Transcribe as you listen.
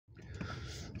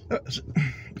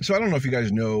So I don't know if you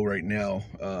guys know right now,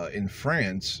 in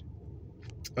France,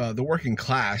 the working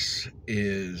class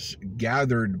is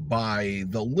gathered by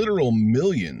the literal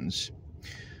millions,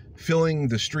 filling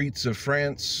the streets of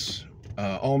France,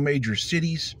 all major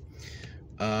cities,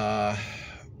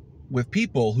 with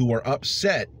people who are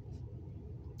upset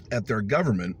at their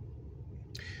government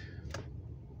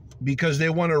because they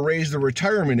want to raise the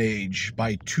retirement age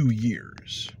by 2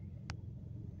 years.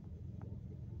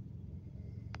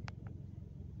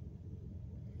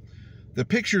 The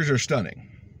pictures are stunning.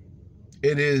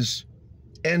 It is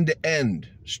end-to-end,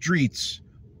 streets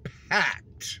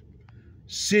packed,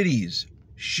 cities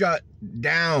shut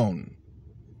down,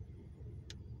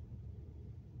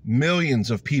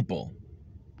 millions of people.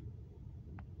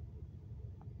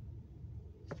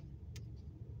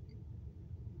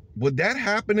 Would that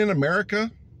happen in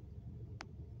America?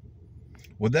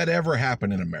 Would that ever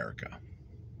happen in America?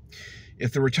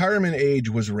 If the retirement age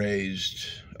was raised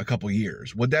a couple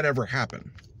years, would that ever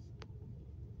happen?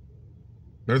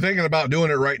 They're thinking about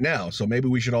doing it right now, so maybe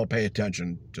we should all pay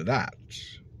attention to that.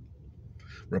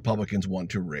 Republicans want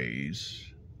to raise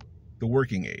the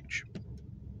working age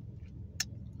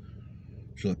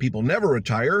so that people never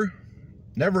retire,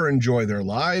 never enjoy their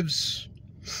lives.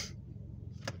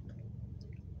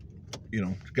 You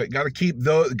know, got to keep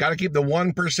the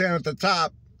 1% at the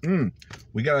top.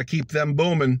 We got to keep them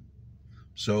booming.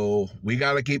 So we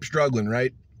got to keep struggling,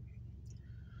 right?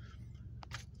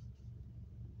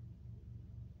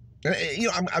 You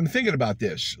know, I'm thinking about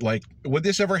this. Like, would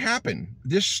this ever happen?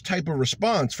 This type of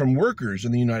response from workers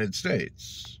in the United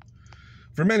States?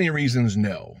 For many reasons,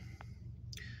 no.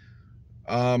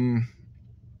 A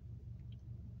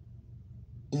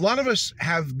lot of us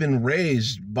have been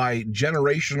raised by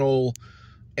generational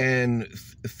and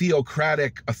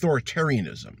theocratic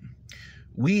authoritarianism.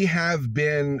 We have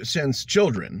been, since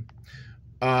children,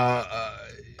 taught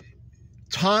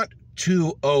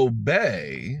to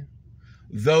obey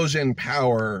those in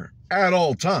power at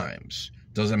all times.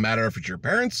 Doesn't matter if it's your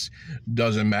parents,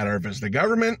 doesn't matter if it's the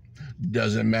government,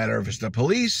 doesn't matter if it's the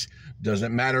police,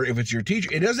 doesn't matter if it's your teacher.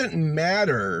 It doesn't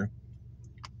matter.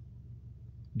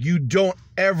 You don't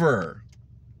ever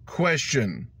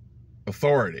question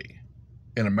authority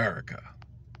in America.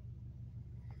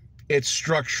 It's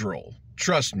structural.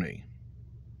 Trust me.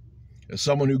 As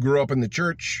someone who grew up in the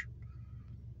church,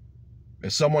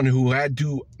 as someone who had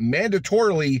to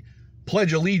mandatorily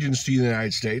pledge allegiance to the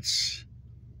United States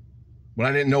when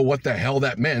I didn't know what the hell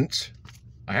that meant,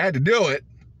 I had to do it,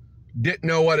 didn't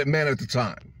know what it meant at the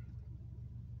time.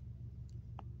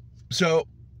 So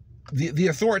the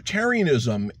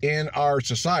authoritarianism in our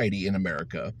society in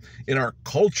America, in our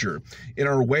culture, in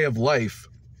our way of life,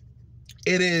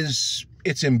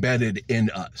 it's embedded in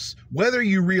us, whether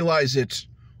you realize it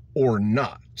or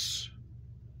not.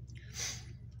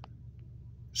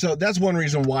 So that's one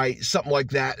reason why something like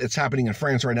that that's happening in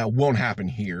France right now won't happen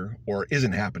here, or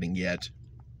isn't happening yet.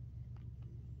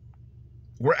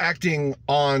 We're acting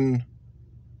on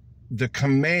the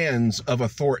commands of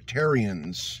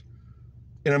authoritarians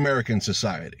in American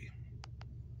society.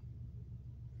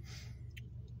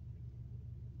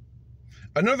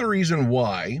 Another reason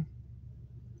why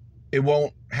it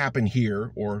won't happen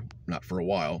here, or not for a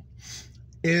while,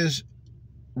 is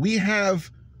we have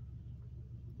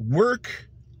work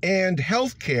and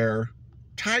healthcare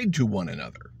tied to one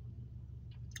another.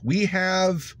 We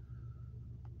have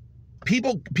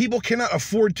people cannot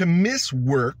afford to miss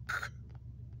work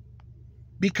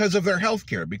because of their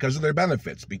healthcare, because of their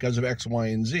benefits, because of X, Y,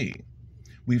 and Z.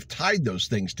 We've tied those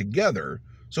things together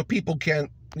so people can't,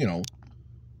 you know,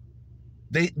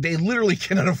 they literally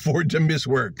cannot afford to miss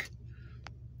work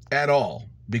at all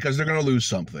because they're going to lose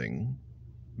something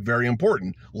very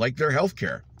important, like their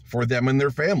healthcare for them and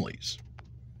their families.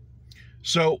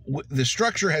 So the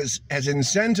structure has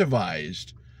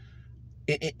incentivized,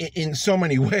 in so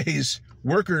many ways,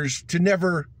 workers to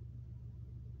never,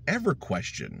 ever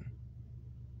question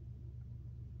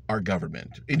our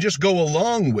government and just go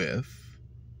along with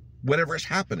whatever is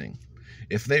happening.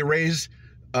 If they raise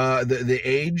the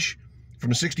age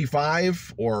from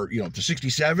 65 or, you know, to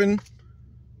 67,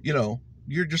 you know,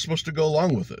 you're just supposed to go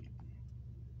along with it.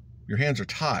 Your hands are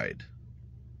tied.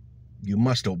 You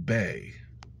must obey.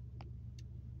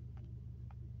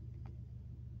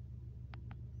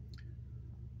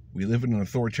 We live in an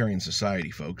authoritarian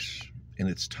society, folks, and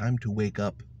it's time to wake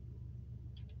up.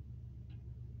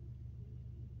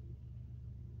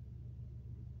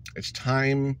 It's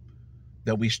time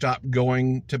that we stop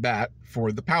going to bat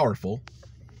for the powerful,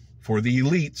 for the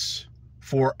elites,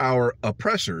 for our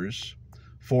oppressors,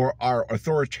 for our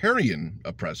authoritarian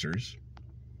oppressors,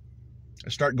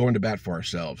 start going to bat for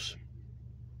ourselves.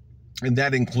 And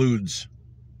that includes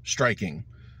striking.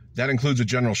 That includes a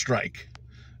general strike.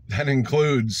 That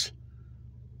includes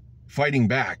fighting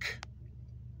back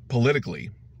politically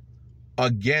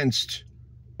against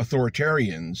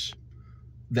authoritarians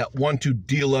that want to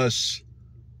deal us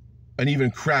an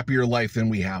even crappier life than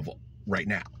we have right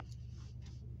now.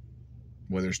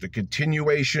 Whether it's the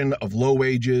continuation of low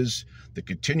wages, the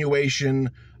continuation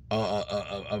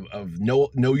of no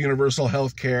universal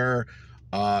health care,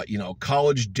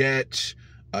 college debt,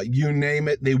 you name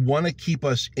it. They want to keep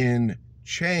us in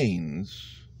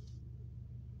chains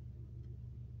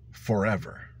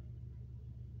forever.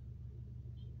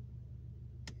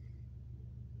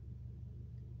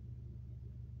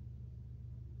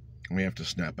 We have to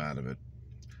snap out of it.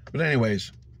 But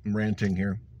anyways, I'm ranting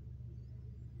here.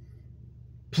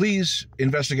 Please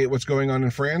investigate what's going on in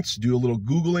France. Do a little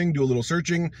Googling, do a little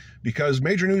searching, because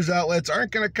major news outlets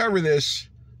aren't going to cover this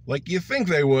like you think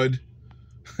they would.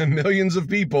 Millions of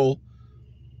people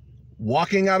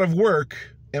walking out of work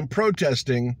and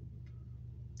protesting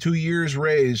 2 years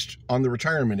raised on the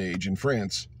retirement age in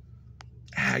France.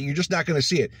 You're just not going to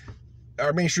see it.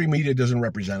 Our mainstream media doesn't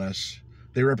represent us.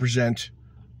 They represent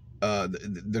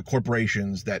the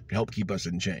corporations that help keep us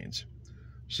in chains.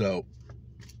 So,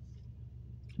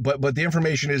 but the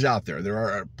information is out there. There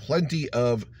are plenty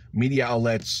of media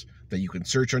outlets that you can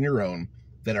search on your own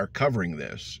that are covering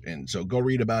this. And so go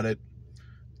read about it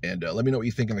and let me know what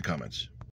you think in the comments.